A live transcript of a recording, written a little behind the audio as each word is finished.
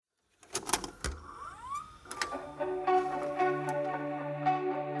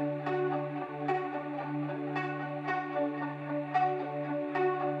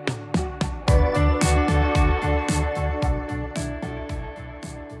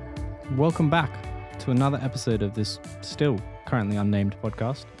Welcome back to another episode of this still currently unnamed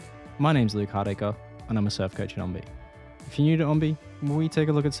podcast. My name's Luke Hardacre and I'm a surf coach at Omby. If you're new to Omby, we take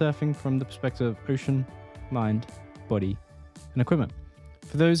a look at surfing from the perspective of ocean, mind, body, and equipment.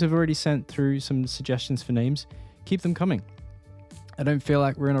 For those who've already sent through some suggestions for names, keep them coming. I don't feel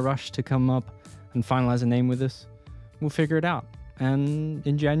like we're in a rush to come up and finalize a name with this. We'll figure it out, and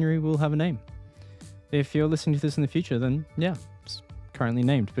in January we'll have a name. If you're listening to this in the future, then yeah, it's currently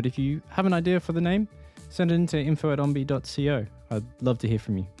named. But if you have an idea for the name, send it into info@omby.co. I'd love to hear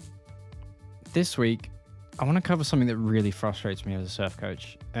from you. This week, I want to cover something that really frustrates me as a surf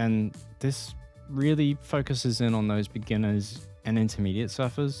coach, and this really focuses in on those beginners and intermediate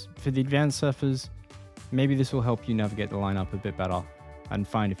surfers. For the advanced surfers, maybe this will help you navigate the lineup a bit better and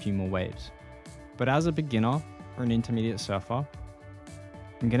find a few more waves. But as a beginner or an intermediate surfer,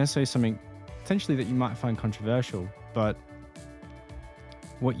 I'm going to say something potentially that you might find controversial, but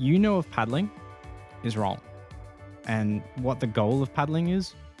what you know of paddling is wrong. And what the goal of paddling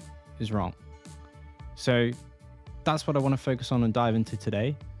is wrong. So that's what I want to focus on and dive into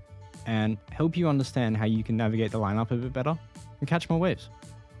today and help you understand how you can navigate the lineup a bit better and catch more waves.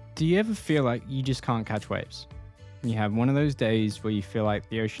 Do you ever feel like you just can't catch waves? You have one of those days where you feel like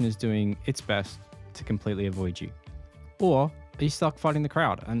the ocean is doing its best to completely avoid you? Or are you stuck fighting the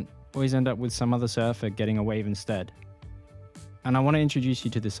crowd and always end up with some other surfer getting a wave instead? And I want to introduce you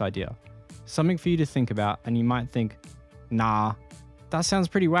to this idea. Something for you to think about, and you might think, nah, that sounds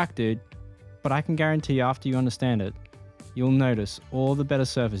pretty whack, dude. But I can guarantee you after you understand it, you'll notice all the better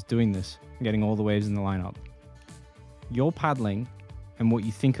surfers doing this and getting all the waves in the lineup. Your paddling and what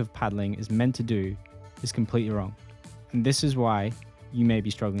you think of paddling is meant to do is completely wrong. And this is why you may be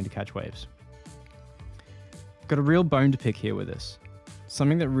struggling to catch waves. I've got a real bone to pick here with this.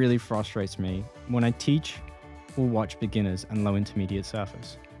 Something that really frustrates me when I teach or watch beginners and low intermediate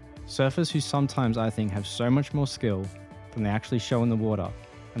surfers. Surfers who sometimes I think have so much more skill than they actually show in the water,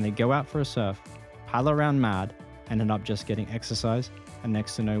 and they go out for a surf, paddle around mad, and end up just getting exercise and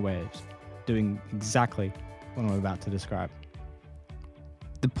next to no waves, doing exactly what I'm about to describe.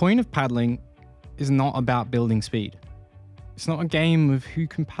 The point of paddling is not about building speed. It's not a game of who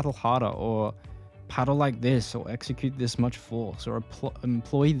can paddle harder or paddle like this or execute this much force or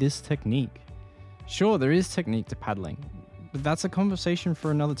employ this technique. Sure, there is technique to paddling, but that's a conversation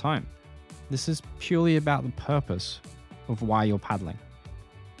for another time. This is purely about the purpose of why you're paddling.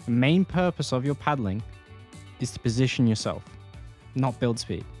 The main purpose of your paddling is to position yourself, not build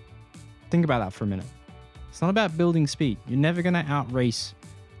speed. Think about that for a minute. It's not about building speed. You're never going to outrace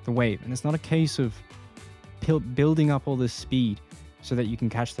the wave, and it's not a case of building up all this speed so that you can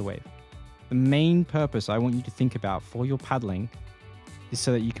catch the wave. The main purpose I want you to think about for your paddling is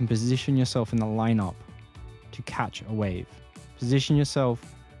so that you can position yourself in the lineup to catch a wave. Position yourself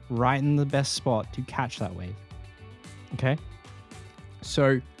right in the best spot to catch that wave. Okay?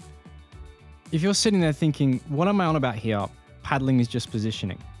 So, if you're sitting there thinking, what am I on about here? Paddling is just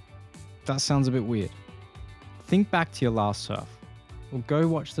positioning. That sounds a bit weird. Think back to your last surf, or go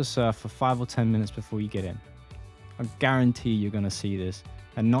watch the surf for 5 or 10 minutes before you get in. I guarantee you're going to see this,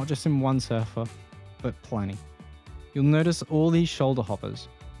 and not just in one surfer, but plenty. You'll notice all these shoulder hoppers,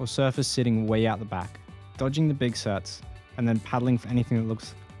 or surfers sitting way out the back, dodging the big sets, and then paddling for anything that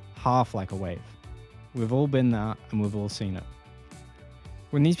looks half like a wave. We've all been there, and we've all seen it.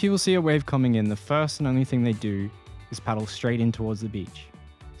 When these people see a wave coming in, the first and only thing they do is paddle straight in towards the beach.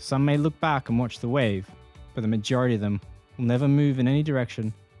 Some may look back and watch the wave, but the majority of them will never move in any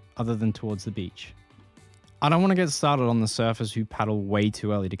direction other than towards the beach. I don't want to get started on the surfers who paddle way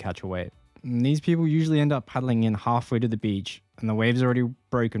too early to catch a wave. And these people usually end up paddling in halfway to the beach, and the wave's already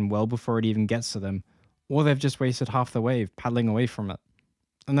broken well before it even gets to them, or they've just wasted half the wave paddling away from it.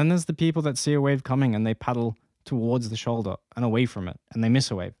 And then there's the people that see a wave coming and they paddle towards the shoulder and away from it, and they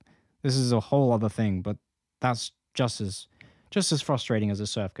miss a wave. This is a whole other thing, but that's just as frustrating as a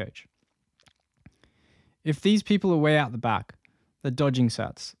surf coach. If these people are way out the back, they're dodging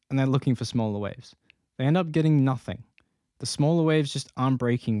sets, and they're looking for smaller waves, they end up getting nothing. The smaller waves just aren't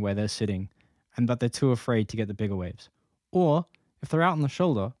breaking where they're sitting, but they're too afraid to get the bigger waves. Or, if they're out on the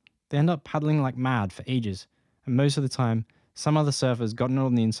shoulder, they end up paddling like mad for ages, and most of the time, some other surfer's gotten it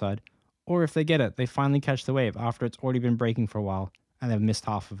on the inside, or if they get it, they finally catch the wave after it's already been breaking for a while, and they've missed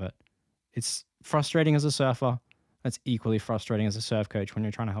half of it. It's frustrating as a surfer. It's equally frustrating as a surf coach when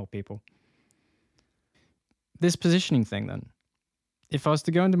you're trying to help people. This positioning thing then, if I was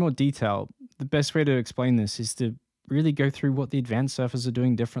to go into more detail, the best way to explain this is to really go through what the advanced surfers are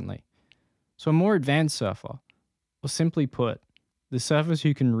doing differently. So a more advanced surfer, or simply put, the surfers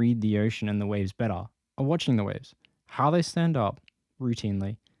who can read the ocean and the waves better, are watching the waves, how they stand up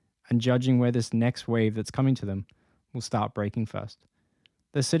routinely, and judging where this next wave that's coming to them will start breaking first.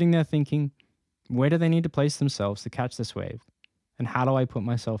 They're sitting there thinking, where do they need to place themselves to catch this wave? And how do I put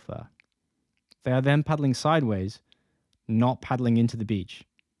myself there? They are then paddling sideways, not paddling into the beach,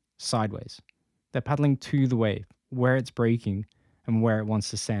 sideways. They're paddling to the wave, where it's breaking and where it wants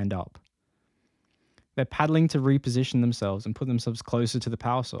to stand up. They're paddling to reposition themselves and put themselves closer to the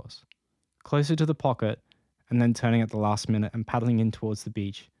power source, closer to the pocket, and then turning at the last minute and paddling in towards the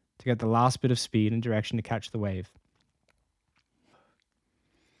beach to get the last bit of speed and direction to catch the wave.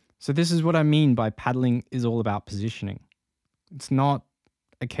 So this is what I mean by paddling is all about positioning. It's not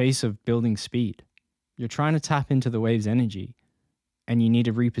a case of building speed. You're trying to tap into the wave's energy, and you need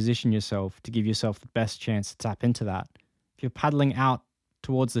to reposition yourself to give yourself the best chance to tap into that. If you're paddling out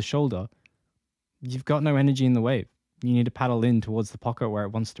towards the shoulder, you've got no energy in the wave. You need to paddle in towards the pocket where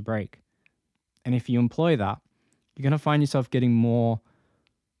it wants to break. And if you employ that, you're going to find yourself getting more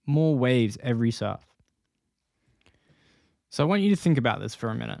waves every surf. So I want you to think about this for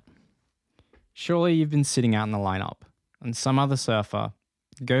a minute. Surely you've been sitting out in the lineup and some other surfer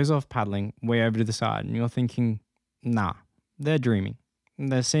goes off paddling way over to the side and you're thinking, nah, they're dreaming.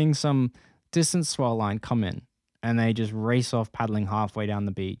 They're seeing some distant swell line come in and they just race off paddling halfway down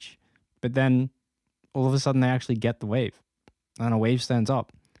the beach. But then all of a sudden they actually get the wave and a wave stands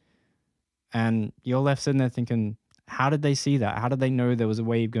up. And you're left sitting there thinking, how did they see that? How did they know there was a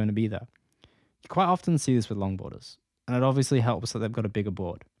wave going to be there? You quite often see this with longboarders, and it obviously helps that they've got a bigger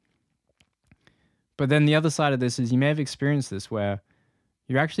board. But then the other side of this is you may have experienced this where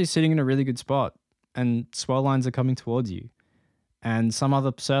you're actually sitting in a really good spot and swell lines are coming towards you, and some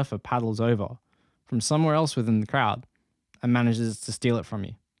other surfer paddles over from somewhere else within the crowd and manages to steal it from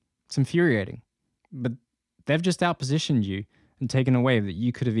you. It's infuriating, but they've just outpositioned you and taken a wave that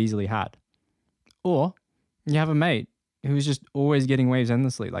you could have easily had. Or you have a mate who's just always getting waves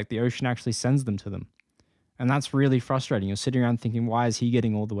endlessly, like the ocean actually sends them to them. And that's really frustrating. You're sitting around thinking, why is he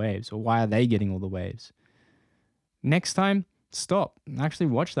getting all the waves? Or why are they getting all the waves? Next time, stop and actually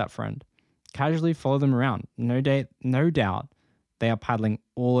watch that friend. Casually follow them around. No doubt they are paddling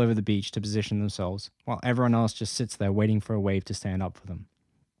all over the beach to position themselves while everyone else just sits there waiting for a wave to stand up for them.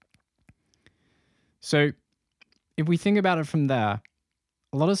 So if we think about it from there,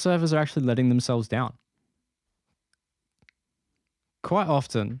 a lot of surfers are actually letting themselves down. Quite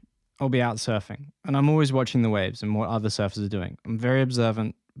often, I'll be out surfing, and I'm always watching the waves and what other surfers are doing. I'm very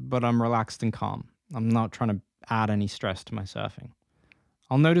observant, but I'm relaxed and calm. I'm not trying to add any stress to my surfing.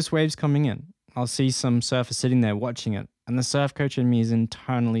 I'll notice waves coming in. I'll see some surfer sitting there watching it, and the surf coach in me is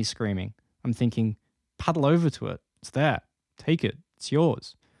internally screaming. I'm thinking, paddle over to it. It's there. Take it. It's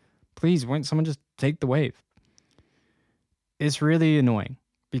yours. Please, won't someone just take the wave? It's really annoying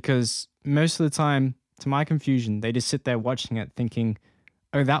because most of the time, to my confusion, they just sit there watching it thinking,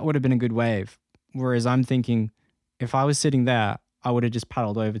 oh, that would have been a good wave. Whereas I'm thinking, if I was sitting there, I would have just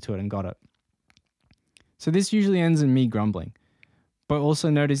paddled over to it and got it. So this usually ends in me grumbling, but also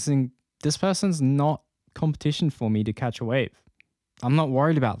noticing this person's not competition for me to catch a wave. I'm not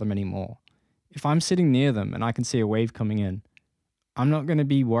worried about them anymore. If I'm sitting near them and I can see a wave coming in, I'm not going to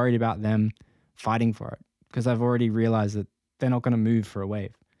be worried about them fighting for it because I've already realized that they're not going to move for a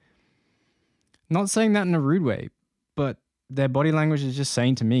wave. Not saying that in a rude way, but their body language is just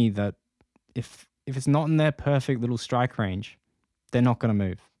saying to me that if it's not in their perfect little strike range, they're not going to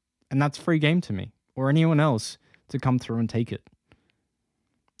move. And that's free game to me or anyone else to come through and take it.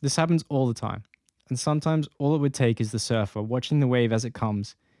 This happens all the time. And sometimes all it would take is the surfer watching the wave as it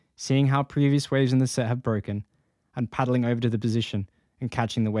comes, seeing how previous waves in the set have broken, and paddling over to the position and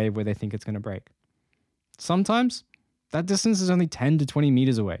catching the wave where they think it's going to break. Sometimes that distance is only 10 to 20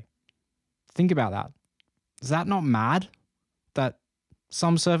 meters away. Think about that. Is that not mad? That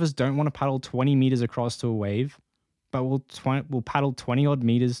some surfers don't want to paddle 20 meters across to a wave, but will paddle 20 odd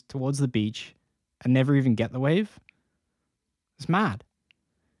meters towards the beach and never even get the wave? It's mad.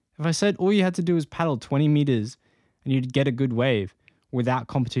 If I said all you had to do was paddle 20 meters and you'd get a good wave without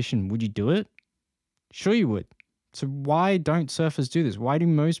competition, would you do it? Sure you would. So why don't surfers do this? Why do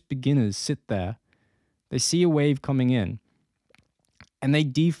most beginners sit there, they see a wave coming in, and they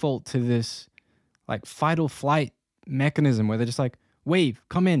default to this like fight or flight mechanism where they're just like, wave,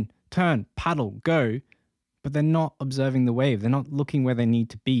 come in, turn, paddle, go. But they're not observing the wave. They're not looking where they need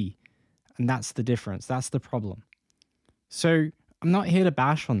to be. And that's the difference. That's the problem. So I'm not here to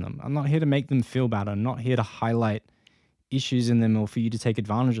bash on them. I'm not here to make them feel bad. I'm not here to highlight issues in them or for you to take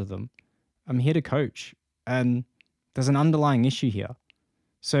advantage of them. I'm here to coach. And there's an underlying issue here.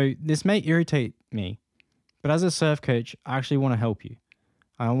 So this may irritate me, but as a surf coach, I actually want to help you.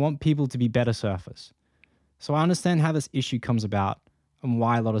 I want people to be better surfers. So I understand how this issue comes about. and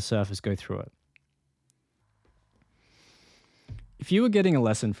why a lot of surfers go through it. If you were getting a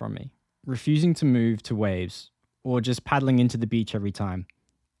lesson from me, refusing to move to waves, or just paddling into the beach every time,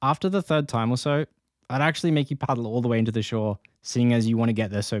 after the third time or so, I'd actually make you paddle all the way into the shore, seeing as you want to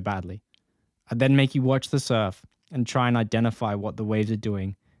get there so badly. I'd then make you watch the surf and try and identify what the waves are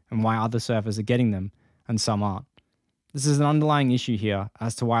doing and why other surfers are getting them and some aren't. This is an underlying issue here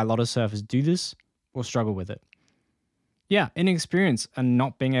as to why a lot of surfers do this or struggle with it. Yeah, inexperience and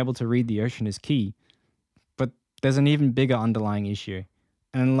not being able to read the ocean is key, but there's an even bigger underlying issue.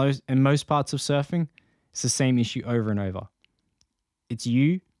 And in most parts of surfing, it's the same issue over and over. It's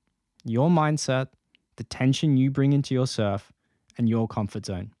you, your mindset, the tension you bring into your surf, and your comfort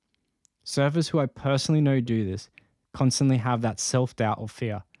zone. Surfers who I personally know do this constantly have that self-doubt or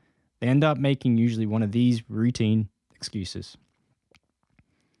fear. They end up making usually one of these routine excuses.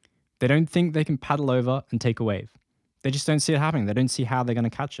 They don't think they can paddle over and take a wave. They just don't see it happening. They don't see how they're going to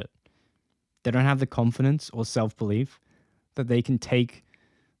catch it. They don't have the confidence or self-belief that they can take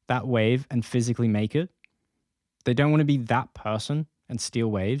that wave and physically make it. They don't want to be that person and steal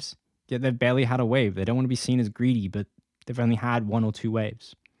waves, yet they've barely had a wave. They don't want to be seen as greedy, but they've only had 1 or 2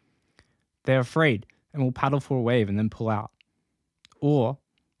 waves. They're afraid and will paddle for a wave and then pull out. Or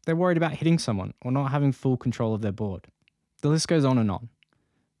they're worried about hitting someone or not having full control of their board. The list goes on and on.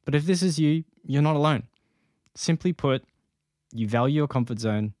 But if this is you, you're not alone. Simply put, you value your comfort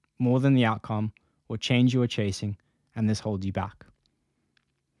zone more than the outcome or change you are chasing, and this holds you back.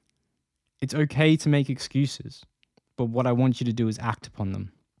 It's okay to make excuses, but what I want you to do is act upon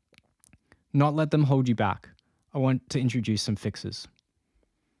them. Not let them hold you back. I want to introduce some fixes.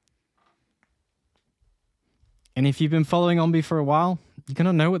 And if you've been following Omby for a while, you're going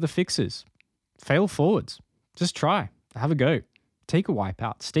to know what the fix is. Fail forwards. Just try. Have a go. Take a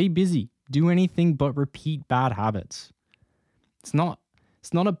wipeout. Stay busy. Do anything but repeat bad habits. It's not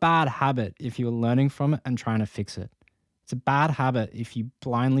a bad habit if you're learning from it and trying to fix it. It's a bad habit if you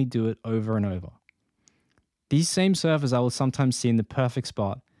blindly do it over and over. These same surfers I will sometimes see in the perfect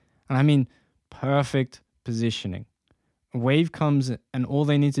spot, and I mean perfect positioning. A wave comes and all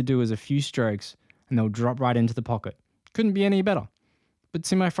they need to do is a few strokes and they'll drop right into the pocket. Couldn't be any better. But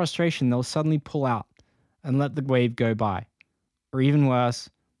to my frustration, they'll suddenly pull out and let the wave go by. Or even worse,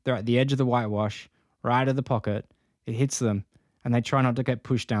 they're at the edge of the whitewash, right at the pocket, it hits them, and they try not to get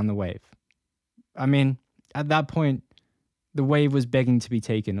pushed down the wave. I mean, at that point, the wave was begging to be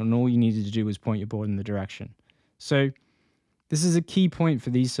taken, and all you needed to do was point your board in the direction. So this is a key point for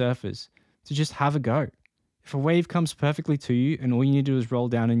these surfers, to just have a go. If a wave comes perfectly to you and all you need to do is roll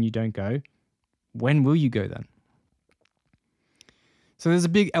down and you don't go, when will you go then? So there's a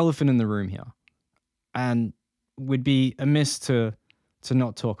big elephant in the room here, and would be amiss to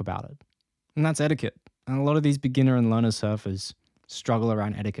not talk about it. And that's etiquette. And a lot of these beginner and learner surfers struggle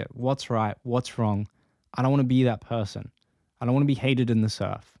around etiquette. What's right? What's wrong? I don't want to be that person. I don't want to be hated in the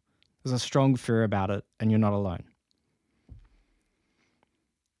surf. There's a strong fear about it, and you're not alone.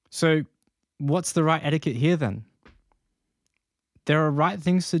 So what's the right etiquette here then? There are right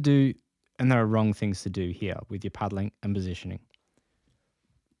things to do and there are wrong things to do here with your paddling and positioning.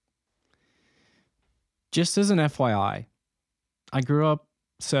 Just as an FYI, I grew up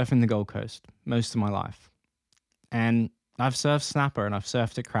surfing the Gold Coast most of my life. And I've surfed Snapper and I've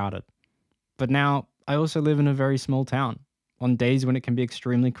surfed at Crowded. But now I also live in a very small town on days when it can be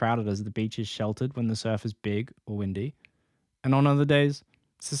extremely crowded as the beach is sheltered when the surf is big or windy. And on other days,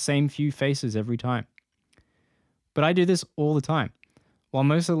 it's the same few faces every time. But I do this all the time. While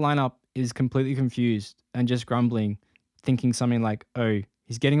most of the lineup is completely confused and just grumbling, thinking something like, oh,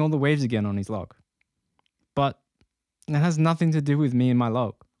 he's getting all the waves again on his log. But it has nothing to do with me and my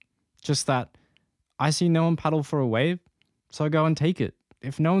log. Just that I see no one paddle for a wave, so I go and take it.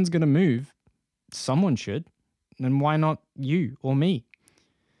 If no one's going to move, someone should. Then why not you or me?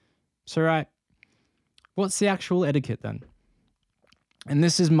 So right, what's the actual etiquette then? And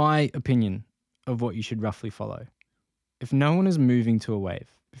this is my opinion of what you should roughly follow. If no one is moving to a wave,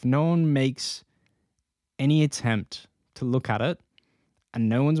 if no one makes any attempt to look at it, and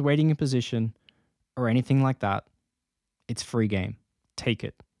no one's waiting in position or anything like that, it's free game. Take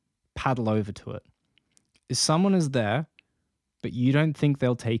it. Paddle over to it. If someone is there, but you don't think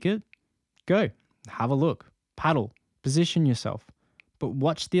they'll take it, go. Have a look. Paddle. Position yourself. But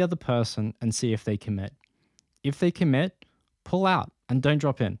watch the other person and see if they commit. If they commit, pull out and don't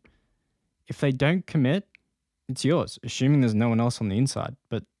drop in. If they don't commit, it's yours, assuming there's no one else on the inside.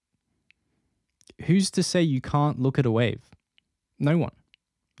 But who's to say you can't look at a wave? No one.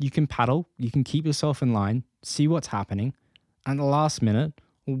 You can paddle, you can keep yourself in line, see what's happening, and at the last minute,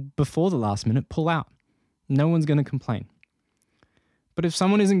 or before the last minute, pull out. No one's going to complain. But if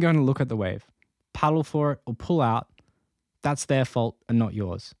someone isn't going to look at the wave, paddle for it or pull out, that's their fault and not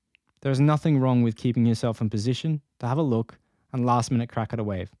yours. There is nothing wrong with keeping yourself in position to have a look and last minute crack at a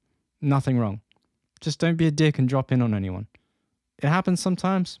wave. Nothing wrong. Just don't be a dick and drop in on anyone. It happens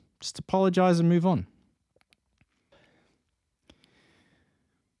sometimes. Just apologize and move on.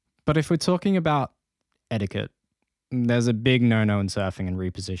 But if we're talking about etiquette, there's a big no-no in surfing and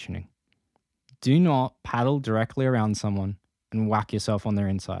repositioning. Do not paddle directly around someone and whack yourself on their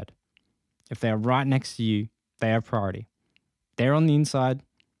inside. If they are right next to you, they have priority. They're on the inside.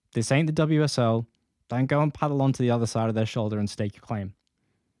 This ain't the WSL. Don't go and paddle onto the other side of their shoulder and stake your claim.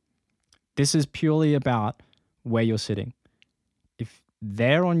 This is purely about where you're sitting. If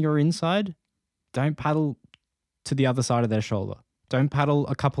they're on your inside, don't paddle to the other side of their shoulder. Don't paddle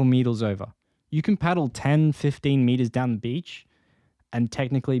a couple meters over. You can paddle 10, 15 meters down the beach and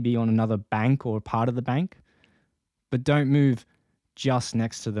technically be on another bank or part of the bank, but don't move just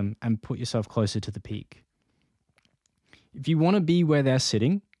next to them and put yourself closer to the peak. If you want to be where they're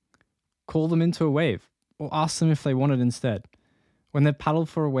sitting, call them into a wave or ask them if they want it instead. When they've paddled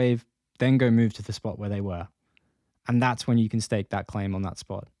for a wave, then go move to the spot where they were. And that's when you can stake that claim on that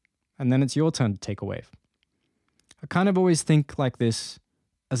spot. And then it's your turn to take a wave. I kind of always think like this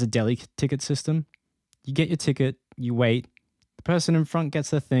as a deli ticket system. You get your ticket, you wait, the person in front gets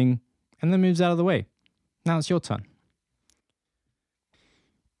their thing, and then moves out of the way. Now it's your turn.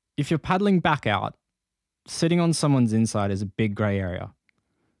 If you're paddling back out, sitting on someone's inside is a big grey area.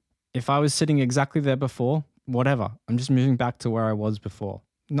 If I was sitting exactly there before, whatever, I'm just moving back to where I was before.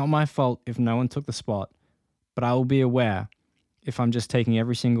 Not my fault if no one took the spot, but I will be aware if I'm just taking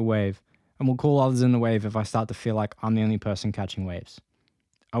every single wave, and will call others in the wave if I start to feel like I'm the only person catching waves.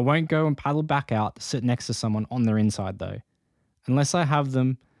 I won't go and paddle back out to sit next to someone on their inside though. Unless I have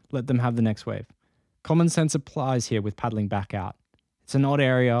them, let them have the next wave. Common sense applies here with paddling back out. It's an odd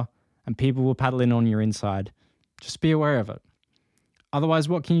area and people will paddle in on your inside. Just be aware of it. Otherwise,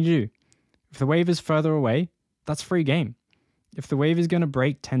 what can you do? If the wave is further away, that's free game. If the wave is going to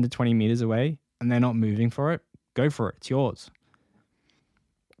break 10 to 20 meters away and they're not moving for it, go for it. It's yours.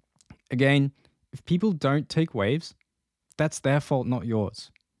 Again, if people don't take waves, that's their fault, not yours.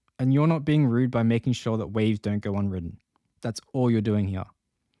 And you're not being rude by making sure that waves don't go unridden. That's all you're doing here.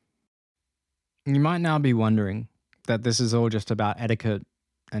 You might now be wondering that this is all just about etiquette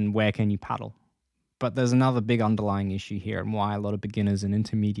and where can you paddle. But there's another big underlying issue here and why a lot of beginners and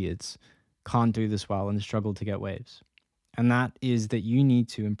intermediates can't do this well and struggle to get waves. And that is that you need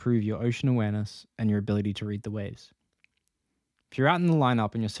to improve your ocean awareness and your ability to read the waves. If you're out in the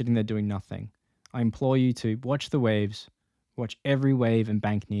lineup and you're sitting there doing nothing, I implore you to watch the waves, watch every wave and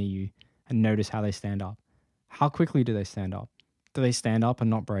bank near you, and notice how they stand up. How quickly do they stand up? Do they stand up and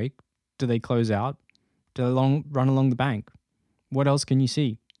not break? Do they close out? Do they run along the bank? What else can you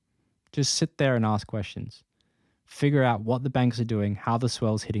see? Just sit there and ask questions. Figure out what the banks are doing, how the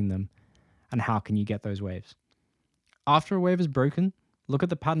swell's hitting them, and how can you get those waves. After a wave is broken, look at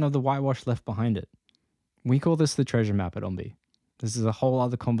the pattern of the whitewash left behind it. We call this the treasure map at Ombi. This is a whole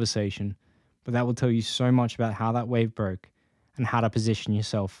other conversation, but that will tell you so much about how that wave broke and how to position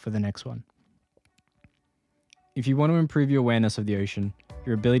yourself for the next one. If you want to improve your awareness of the ocean,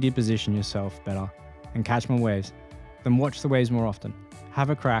 your ability to position yourself better, and catch more waves, then watch the waves more often. Have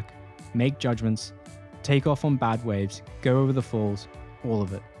a crack, make judgments, take off on bad waves, go over the falls, all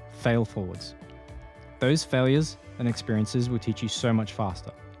of it. Fail forwards. Those failures and experiences will teach you so much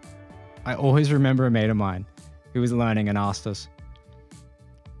faster. I always remember a mate of mine who was learning and asked us,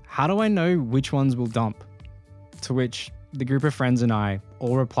 "How do I know which ones will dump?" To which the group of friends and I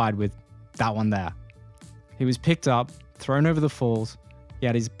all replied with, "That one there." He was picked up, thrown over the falls, he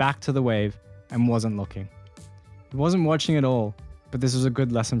had his back to the wave and wasn't looking. He wasn't watching at all, but this was a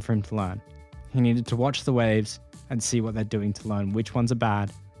good lesson for him to learn. He needed to watch the waves and see what they're doing to learn which ones are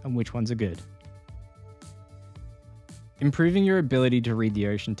bad and which ones are good. Improving your ability to read the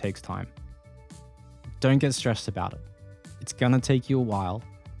ocean takes time. Don't get stressed about it. It's gonna take you a while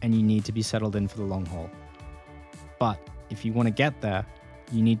and you need to be settled in for the long haul. But if you want to get there,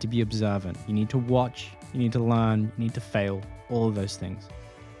 you need to be observant. You need to watch, you need to learn, you need to fail, all of those things.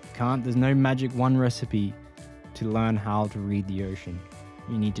 There's no magic one recipe to learn how to read the ocean.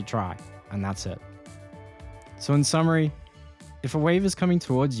 You need to try, and that's it. So in summary, if a wave is coming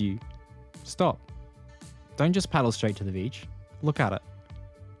towards you, stop. Don't just paddle straight to the beach. Look at it.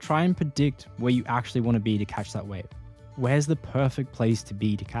 Try and predict where you actually want to be to catch that wave. Where's the perfect place to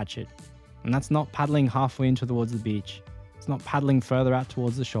be to catch it? And that's not paddling halfway into towards the beach. It's not paddling further out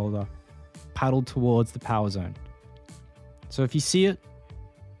towards the shoulder. Paddle towards the power zone. So if you see it,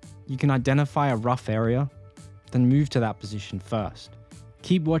 you can identify a rough area then move to that position first.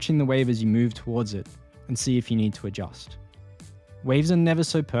 Keep watching the wave as you move towards it and see if you need to adjust. Waves are never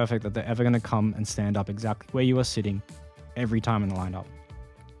so perfect that they're ever going to come and stand up exactly where you are sitting every time in the lineup.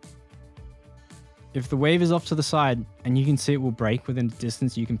 If the wave is off to the side and you can see it will break within a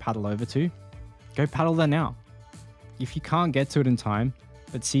distance you can paddle over to, go paddle there now. If you can't get to it in time,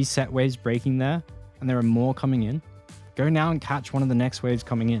 but see set waves breaking there and there are more coming in, go now and catch one of the next waves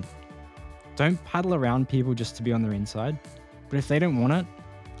coming in. Don't paddle around people just to be on their inside, but if they don't want it,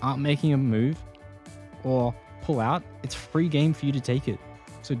 aren't making a move, or pull out, it's free game for you to take it.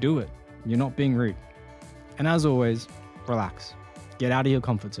 So do it. You're not being rude. And as always, relax. Get out of your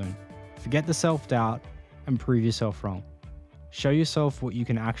comfort zone. Forget the self-doubt and prove yourself wrong. Show yourself what you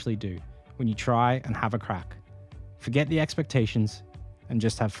can actually do when you try and have a crack. Forget the expectations and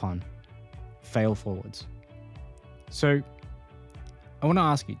just have fun. Fail forwards. So, I want to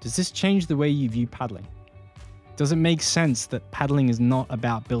ask you, does this change the way you view paddling? Does it make sense that paddling is not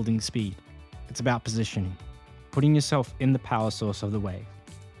about building speed? It's about positioning, putting yourself in the power source of the wave.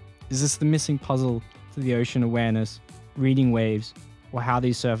 Is this the missing puzzle to the ocean awareness, reading waves, or how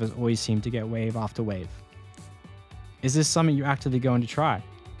these surfers always seem to get wave after wave? Is this something you're actively going to try?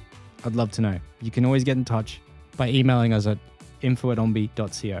 I'd love to know. You can always get in touch by emailing us at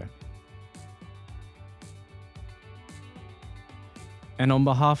info@ombi.co. And on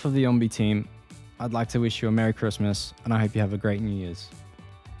behalf of the Ombi team, I'd like to wish you a Merry Christmas and I hope you have a great New Year's.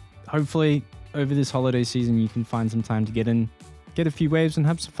 Hopefully, over this holiday season, you can find some time to get a few waves and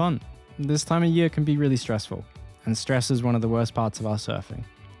have some fun. This time of year can be really stressful, and stress is one of the worst parts of our surfing.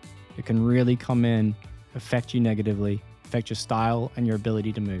 It can really come in, affect you negatively, affect your style and your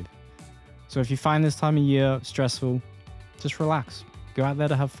ability to move. So if you find this time of year stressful, just relax. Go out there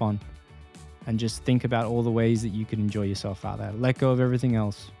to have fun and just think about all the ways that you can enjoy yourself out there. Let go of everything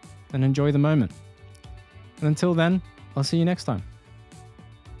else and enjoy the moment. And until then, I'll see you next time.